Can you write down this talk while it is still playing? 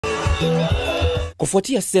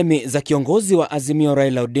Kufuatia semi za kiongozi wa Azimio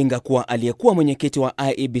Raila Odinga kuwa aliyekuwa mwenyekiti wa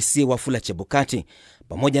IEBC Wafula Chebukati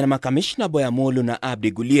pamoja na makamishna Boyamolu na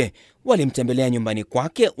Abdi Gulie walimtembelea nyumbani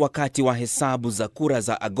kwake wakati wa hesabu za kura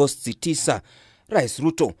za Agosti 9, Rais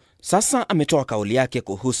Ruto sasa ametoa kauli yake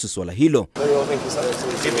kuhusu swala hilo.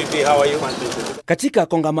 Katika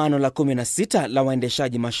kongamano la 16 la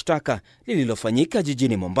waendeshaji mashtaka lililofanyika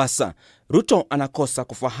jijini Mombasa, Ruto anakosa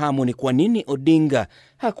kufahamu ni kwa nini Odinga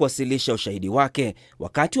hakuwasilisha ushahidi wake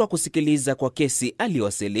wakati wa kusikiliza kwa kesi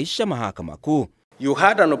aliyowasilisha mahakama kuu. You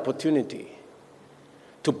had an opportunity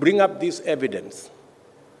to bring up this evidence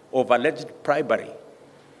of alleged bribery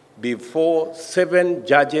before 7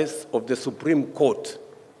 judges of the Supreme Court.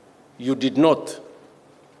 You did not.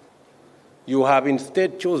 You have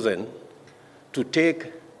instead chosen to take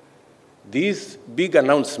this big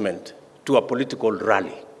announcement to a political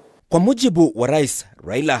rally. Kwa mujibu wa Rais,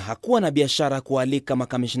 Raila hakuwa na biashara kuwaalika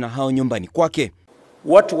makamishna hao nyumbani kwake.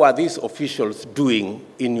 What were these officials doing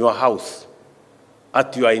in your house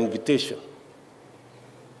at your invitation?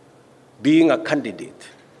 Being a candidate,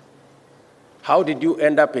 how did you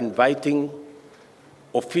end up inviting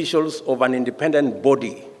officials of an independent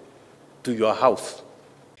body to your house?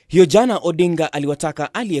 Hiyo jana Odinga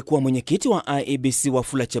aliwataka aliyekuwa mwenyekiti wa IEBC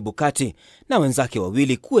Wafula Chebukati na wenzake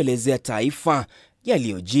wawili kuelezea taifa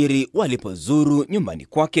yaliyojiri walipozuru nyumbani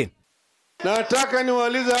kwake. Nataka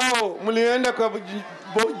niwaulize hao, mlienda kwa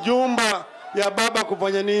jumba ya baba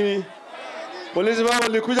kufanya nini? Polisi baba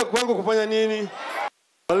walikuja kwangu kufanya nini?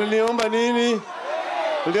 Waliniomba nini?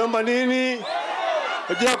 Waliomba nini?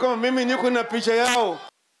 Unajua kama mimi niko na picha yao.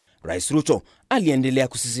 Rais Ruto aliendelea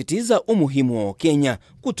kusisitiza umuhimu wa Kenya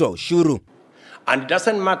kutoa ushuru. And it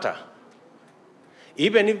doesn't matter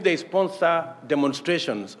even if they sponsor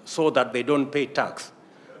demonstrations so that they don't pay tax.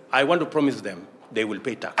 I want to promise them they will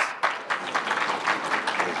pay tax.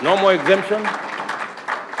 There's no more exemption.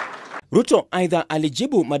 Ruto aidha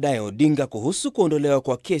alijibu madai ya Odinga kuhusu kuondolewa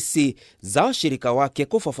kwa kesi za washirika wake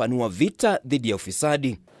kufafanua vita dhidi ya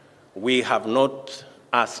ufisadi. We have not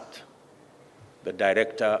asked the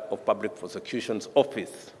Director of Public Prosecution's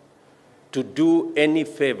Office to do any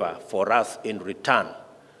favor for us in return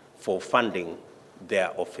for funding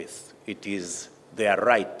their office. It is their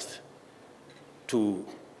right to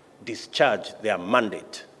discharge their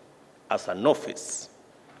mandate as an office,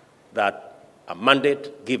 that a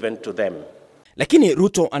mandate given to them. Lakini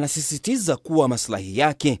Ruto anasisitiza kuwa maslahi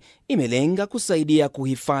yake imelenga kusaidia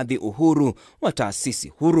kuhifadhi uhuru wa taasisi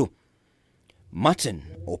huru. Martin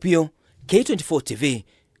Opio, K24 TV,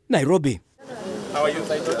 Nairobi. How are you?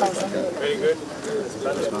 Very good.